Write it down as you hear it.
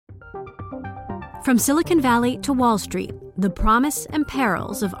From Silicon Valley to Wall Street, the promise and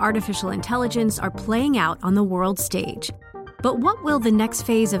perils of artificial intelligence are playing out on the world stage. But what will the next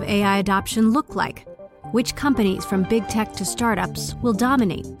phase of AI adoption look like? Which companies from big tech to startups will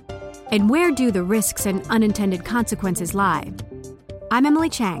dominate? And where do the risks and unintended consequences lie? I'm Emily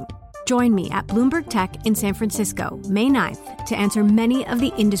Chang. Join me at Bloomberg Tech in San Francisco, May 9th, to answer many of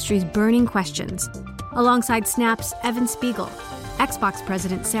the industry's burning questions, alongside Snap's Evan Spiegel, Xbox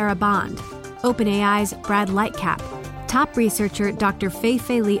President Sarah Bond, OpenAI's Brad Lightcap, top researcher Dr.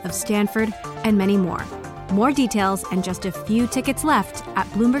 Fei Li of Stanford, and many more. More details and just a few tickets left at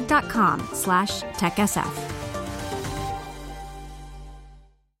Bloomberg.com/TechSF.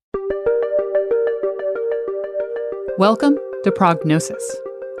 Welcome to Prognosis.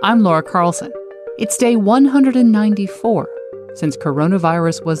 I'm Laura Carlson. It's day 194 since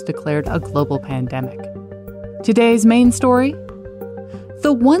coronavirus was declared a global pandemic. Today's main story: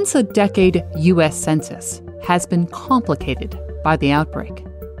 the once-a-decade U.S. Census has been complicated by the outbreak.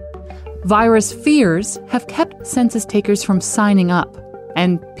 Virus fears have kept census takers from signing up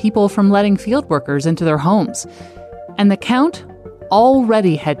and people from letting field workers into their homes. And the count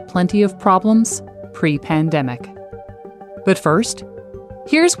already had plenty of problems pre-pandemic. But first,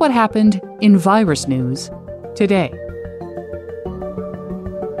 here's what happened in virus news today.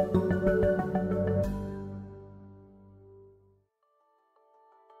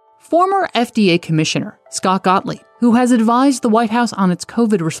 Former FDA Commissioner Scott Gottlieb, who has advised the White House on its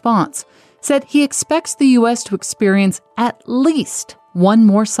COVID response, said he expects the U.S. to experience at least one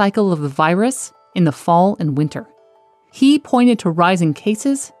more cycle of the virus in the fall and winter. He pointed to rising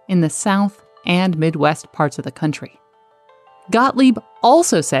cases in the South and Midwest parts of the country. Gottlieb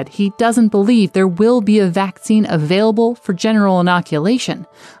also said he doesn't believe there will be a vaccine available for general inoculation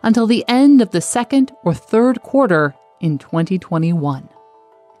until the end of the second or third quarter in 2021.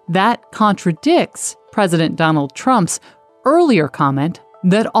 That contradicts President Donald Trump's earlier comment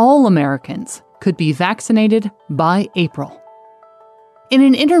that all Americans could be vaccinated by April. In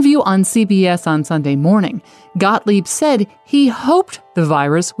an interview on CBS on Sunday morning, Gottlieb said he hoped the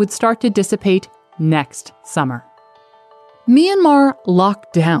virus would start to dissipate next summer. Myanmar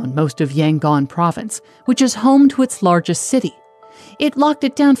locked down most of Yangon province, which is home to its largest city. It locked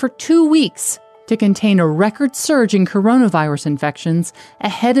it down for 2 weeks to contain a record surge in coronavirus infections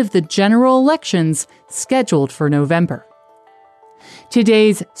ahead of the general elections scheduled for November.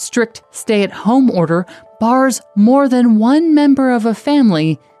 Today's strict stay-at-home order bars more than one member of a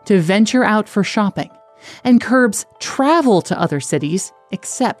family to venture out for shopping and curbs travel to other cities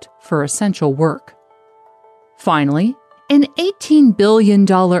except for essential work. Finally, an $18 billion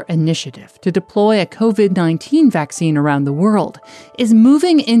initiative to deploy a COVID-19 vaccine around the world is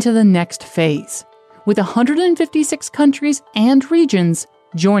moving into the next phase, with 156 countries and regions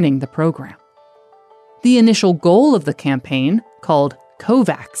joining the program. The initial goal of the campaign, called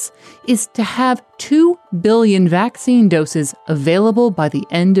COVAX, is to have 2 billion vaccine doses available by the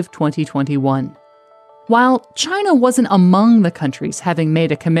end of 2021. While China wasn't among the countries having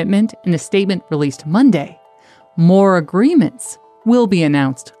made a commitment in a statement released Monday, more agreements will be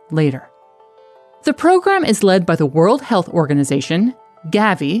announced later. The program is led by the World Health Organization,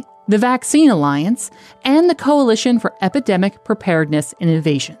 Gavi, the Vaccine Alliance, and the Coalition for Epidemic Preparedness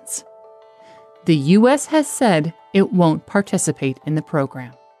Innovations. The U.S. has said it won't participate in the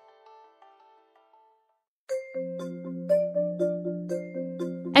program.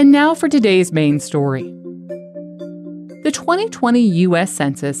 And now for today's main story. The 2020 U.S.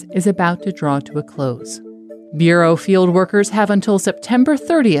 Census is about to draw to a close. Bureau field workers have until September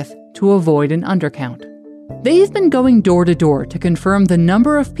 30th to avoid an undercount. They've been going door to door to confirm the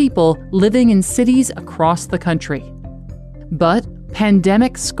number of people living in cities across the country. But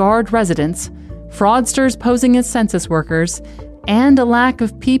pandemic-scarred residents, fraudsters posing as census workers, and a lack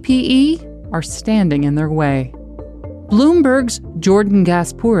of PPE are standing in their way. Bloomberg's Jordan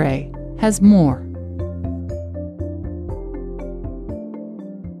Gaspure has more.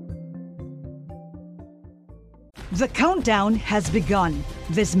 The countdown has begun.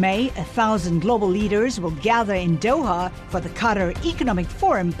 This May, 1,000 global leaders will gather in Doha for the Qatar Economic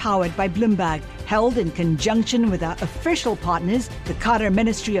Forum powered by Bloomberg, held in conjunction with our official partners, the Qatar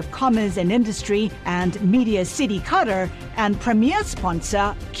Ministry of Commerce and Industry and Media City Qatar, and premier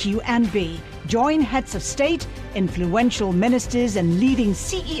sponsor QNB. Join heads of state, influential ministers, and leading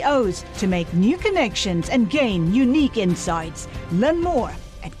CEOs to make new connections and gain unique insights. Learn more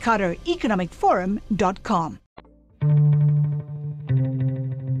at QatarEconomicForum.com.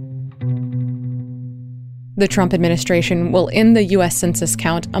 The Trump administration will end the U.S. Census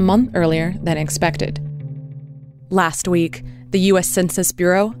count a month earlier than expected. Last week, the U.S. Census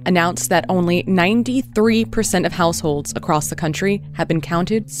Bureau announced that only 93% of households across the country have been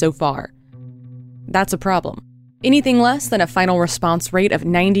counted so far. That's a problem. Anything less than a final response rate of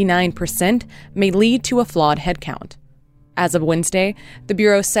 99% may lead to a flawed headcount. As of Wednesday, the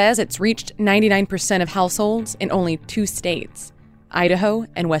Bureau says it's reached 99% of households in only 2 states, Idaho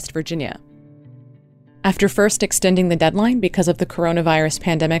and West Virginia. After first extending the deadline because of the coronavirus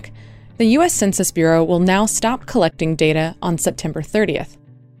pandemic, the U.S. Census Bureau will now stop collecting data on September 30th.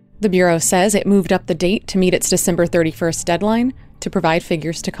 The Bureau says it moved up the date to meet its December 31st deadline to provide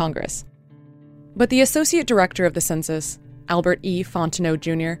figures to Congress. But the Associate Director of the Census, Albert E. Fontenot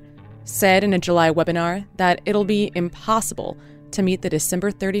Jr., said in a July webinar that it'll be impossible to meet the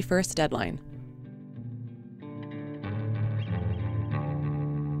December 31st deadline.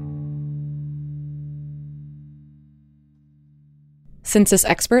 Census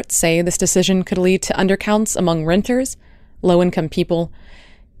experts say this decision could lead to undercounts among renters, low-income people,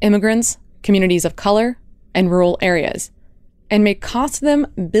 immigrants, communities of color, and rural areas, and may cost them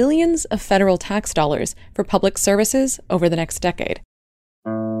billions of federal tax dollars for public services over the next decade.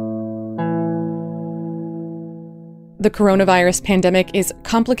 The coronavirus pandemic is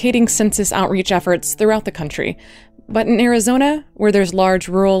complicating census outreach efforts throughout the country, but in Arizona, where there's large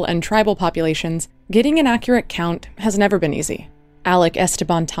rural and tribal populations, getting an accurate count has never been easy. Alec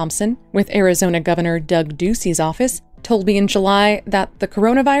Esteban Thompson, with Arizona Governor Doug Ducey's office, told me in July that the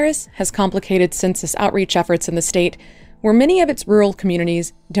coronavirus has complicated census outreach efforts in the state, where many of its rural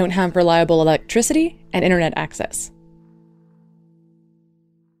communities don't have reliable electricity and internet access.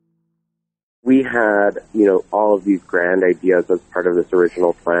 We had, all of these grand ideas as part of this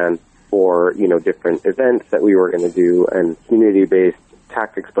original plan for, different events that we were going to do and community-based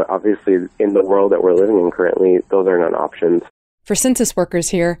tactics, but obviously in the world that we're living in currently, those are not options. For census workers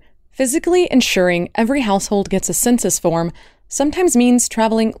here, physically ensuring every household gets a census form sometimes means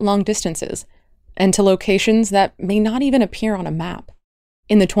traveling long distances and to locations that may not even appear on a map.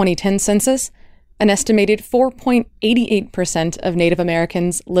 In the 2010 census, an estimated 4.88% of Native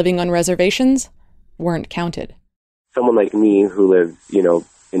Americans living on reservations weren't counted. Someone like me who lives,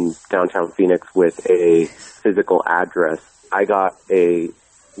 in downtown Phoenix with a physical address, I got a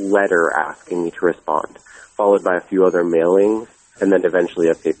letter asking me to respond, followed by a few other mailings, and then eventually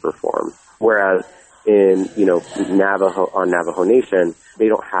a paper form. Whereas in, on Navajo Nation, they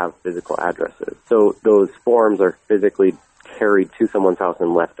don't have physical addresses. So those forms are physically carried to someone's house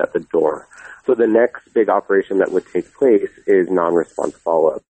and left at the door. So the next big operation that would take place is non-response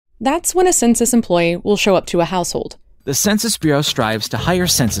follow-up. That's when a census employee will show up to a household. The Census Bureau strives to hire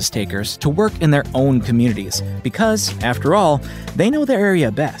census takers to work in their own communities because, after all, they know their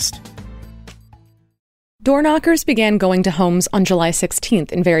area best. Door knockers began going to homes on July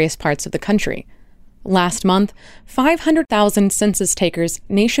 16th in various parts of the country. Last month, 500,000 census takers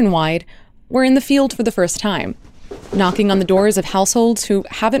nationwide were in the field for the first time, knocking on the doors of households who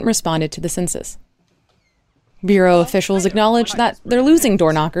haven't responded to the census. Bureau officials acknowledge that they're losing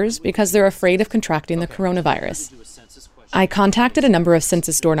door knockers because they're afraid of contracting the coronavirus. I contacted a number of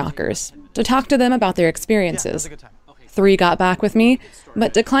census door knockers to talk to them about their experiences. 3 got back with me,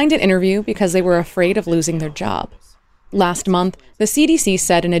 but declined an interview because they were afraid of losing their job. Last month, the CDC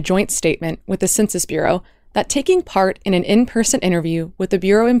said in a joint statement with the Census Bureau that taking part in an in-person interview with a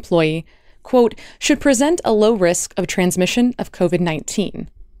Bureau employee, quote, should present a low risk of transmission of COVID-19.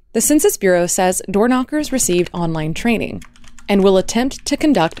 The Census Bureau says door knockers received online training and will attempt to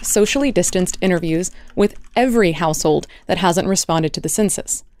conduct socially distanced interviews with every household that hasn't responded to the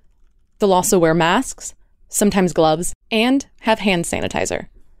census. They'll also wear masks, sometimes gloves, and have hand sanitizer.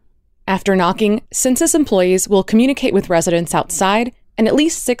 After knocking, census employees will communicate with residents outside and at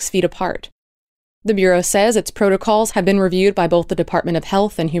least 6 feet apart. The Bureau says its protocols have been reviewed by both the Department of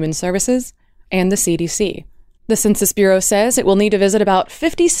Health and Human Services and the CDC. The Census Bureau says it will need to visit about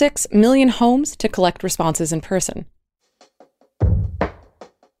 56 million homes to collect responses in person.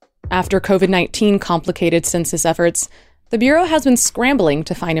 After COVID-19 complicated census efforts, the Bureau has been scrambling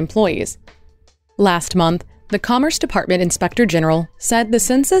to find employees. Last month, the Commerce Department Inspector General said the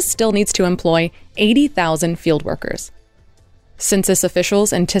census still needs to employ 80,000 field workers. Census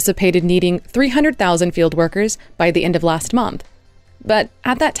officials anticipated needing 300,000 field workers by the end of last month, but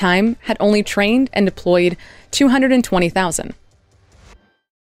at that time had only trained and deployed 220,000.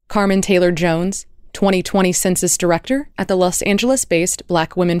 Carmen Taylor Jones, 2020 Census Director at the Los Angeles-based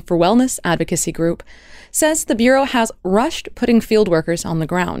Black Women for Wellness advocacy group, says the Bureau has rushed putting field workers on the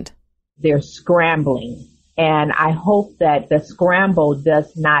ground. They're scrambling, and I hope that the scramble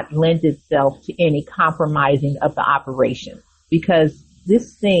does not lend itself to any compromising of the operation, because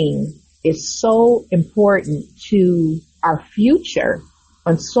this thing is so important to our future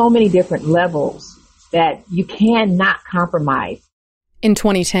on so many different levels that you cannot compromise. In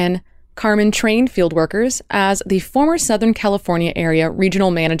 2010, Carmen trained field workers as the former Southern California area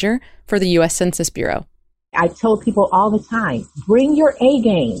regional manager for the U.S. Census Bureau. I told people all the time, bring your A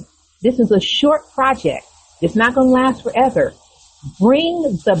game. This is a short project. It's not going to last forever. Bring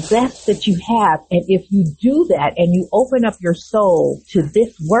the best that you have. And if you do that and you open up your soul to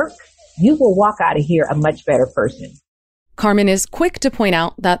this work, you will walk out of here a much better person. Carmen is quick to point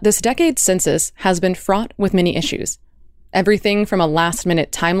out that this decade's census has been fraught with many issues. Everything from a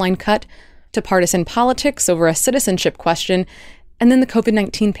last-minute timeline cut to partisan politics over a citizenship question, and then the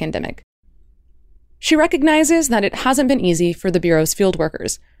COVID-19 pandemic. She recognizes that it hasn't been easy for the Bureau's field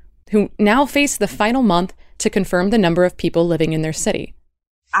workers, who now face the final month to confirm the number of people living in their city.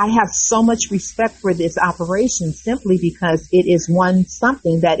 I have so much respect for this operation simply because it is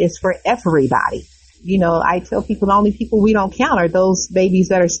something that is for everybody. You know, I tell people the only people we don't count are those babies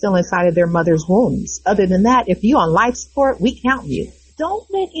that are still inside of their mother's wombs. Other than that, if you're on life support, we count you. Don't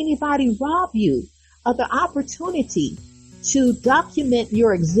let anybody rob you of the opportunity to document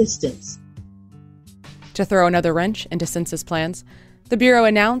your existence. To throw another wrench into census plans, the Bureau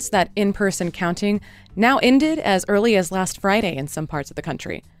announced that in-person counting now ended as early as last Friday in some parts of the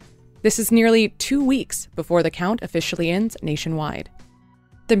country. This is nearly 2 weeks before the count officially ends nationwide.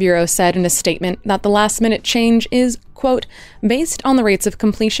 The Bureau said in a statement that the last-minute change is, quote, based on the rates of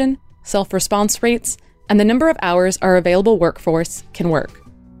completion, self-response rates, and the number of hours our available workforce can work.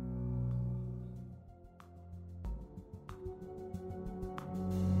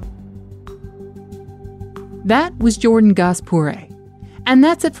 That was Jordan Gaspure. And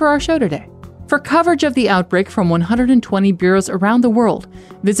that's it for our show today. For coverage of the outbreak from 120 bureaus around the world,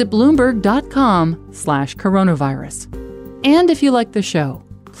 visit Bloomberg.com/coronavirus. And if you like the show,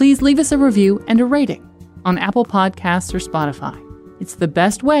 please leave us a review and a rating on Apple Podcasts or Spotify. It's the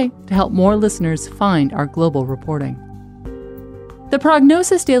best way to help more listeners find our global reporting. The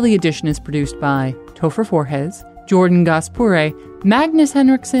Prognosis Daily Edition is produced by Topher Forges, Jordan Gaspure, Magnus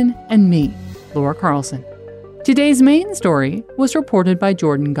Henriksen, and me, Laura Carlson. Today's main story was reported by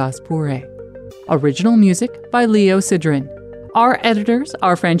Jordan Gaspure. Original music by Leo Sidrin. Our editors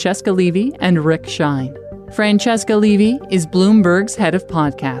are Francesca Levy and Rick Shine. Francesca Levy is Bloomberg's head of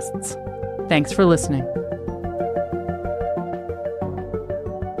podcasts. Thanks for listening.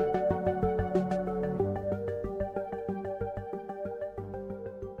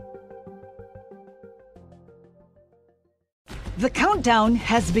 The countdown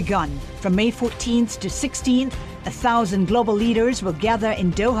has begun. From May 14th to 16th, 1,000 global leaders will gather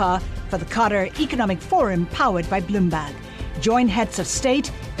in Doha for the Qatar Economic Forum powered by Bloomberg. Join heads of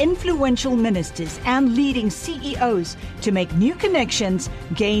state, influential ministers, and leading CEOs to make new connections,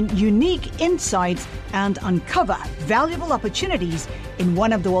 gain unique insights, and uncover valuable opportunities in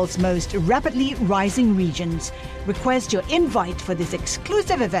one of the world's most rapidly rising regions. Request your invite for this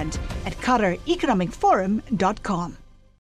exclusive event at QatarEconomicForum.com.